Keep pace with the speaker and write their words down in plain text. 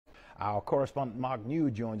Our correspondent Mark Niu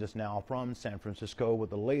joins us now from San Francisco with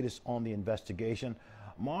the latest on the investigation.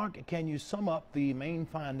 Mark, can you sum up the main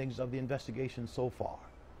findings of the investigation so far?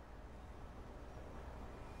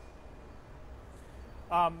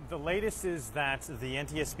 The latest is that the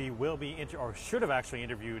NTSB will be, or should have actually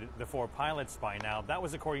interviewed the 4 pilots by now. That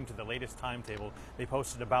was according to the latest timetable they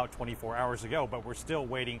posted about 24 hours ago, but we're still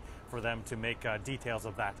waiting for them to make details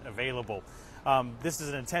of that available. This is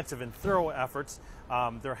an intensive and thorough effort.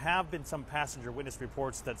 There have been some passenger witness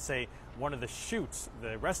reports that say one of the chutes,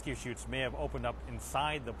 the rescue chutes, may have opened up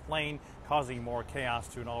inside the plane, causing more chaos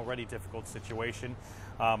to an already difficult situation.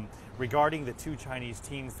 Regarding the 2 Chinese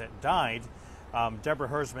teens that died, Deborah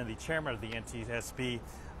Hersman, the chairman of the NTSB,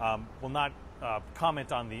 will not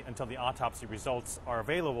comment on until the autopsy results are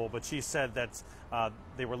available, but she said that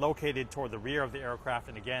they were located toward the rear of the aircraft,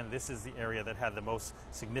 and again, this is the area that had the most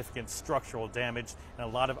significant structural damage, and a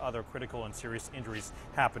lot of other critical and serious injuries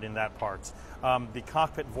happened in that part. The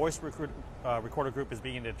cockpit voice recorder group is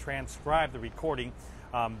beginning to transcribe the recording.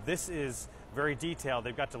 This is very detailed.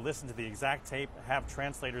 They've got to listen to the exact tape, have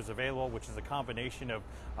translators available, which is a combination of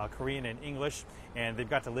Korean and English, and they've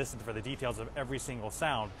got to listen for the details of every single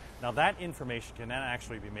sound. Now that information can then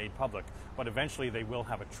actually be made public, but eventually they will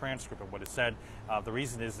have a transcript of what is said. The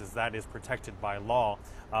reason is that is protected by law,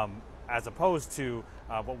 as opposed to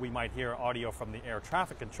what we might hear audio from the air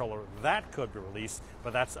traffic controller. That could be released,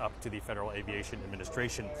 but that's up to the Federal Aviation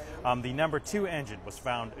Administration. The number 2 engine was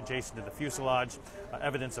found adjacent to the fuselage,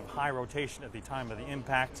 evidence of high rotation at the time of the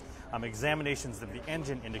impact. Examinations of the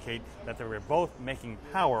engine indicate that they were both making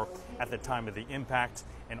power at the time of the impact,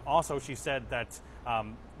 and also she said that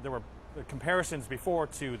there were comparisons before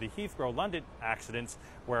to the Heathrow-London accidents,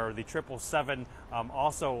 where the 777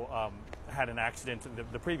 also had an accident,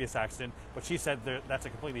 the previous accident, but she said that's a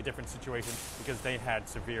completely different situation because they had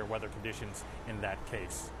severe weather conditions in that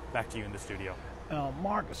case. Back to you in the studio.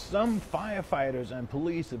 Mark, some firefighters and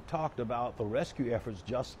police have talked about the rescue efforts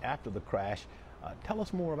just after the crash. Tell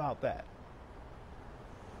us more about that.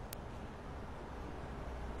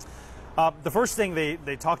 The first thing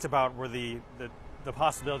they talked about were the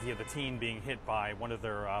possibility of the teen being hit by one of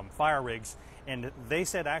their fire rigs, and they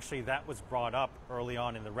said actually that was brought up early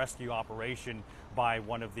on in the rescue operation by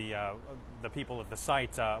one of the people at the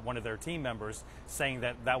site, one of their team members, saying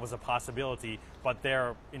that that was a possibility, but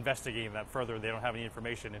they're investigating that further. They don't have any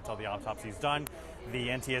information until the autopsy is done. The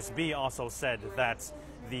NTSB also said that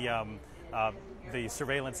the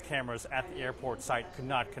surveillance cameras at the airport site could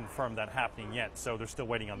not confirm that happening yet, so they're still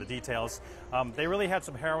waiting on the details. They really had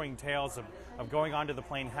some harrowing tales of going onto the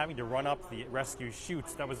plane, having to run up the rescue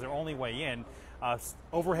chutes. That was their only way in.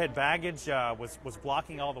 Overhead baggage was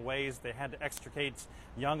blocking all the ways. They had to extricate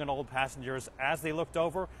young and old passengers. As they looked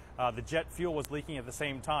over, the jet fuel was leaking at the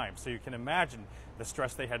same time, so you can imagine the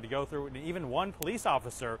stress they had to go through. And even one police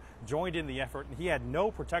officer joined in the effort, and he had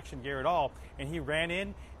no protection gear at all, and he ran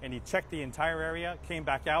in and he checked the entire area, came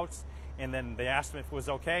back out, and then they asked him if it was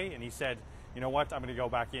okay, and he said, you know what, I'm going to go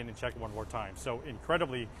back in and check it one more time. So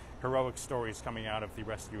incredibly heroic stories coming out of the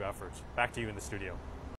rescue efforts. Back to you in the studio.